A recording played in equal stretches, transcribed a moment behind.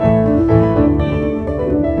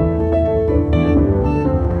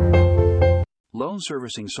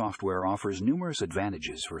servicing software offers numerous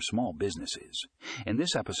advantages for small businesses. In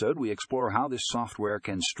this episode, we explore how this software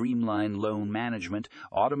can streamline loan management,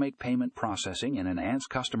 automate payment processing, and enhance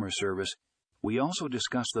customer service. We also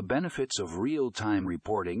discuss the benefits of real-time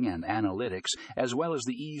reporting and analytics, as well as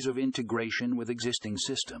the ease of integration with existing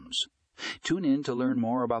systems. Tune in to learn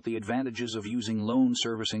more about the advantages of using loan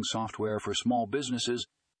servicing software for small businesses,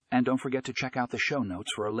 and don't forget to check out the show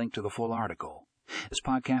notes for a link to the full article. This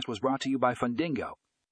podcast was brought to you by Fundingo.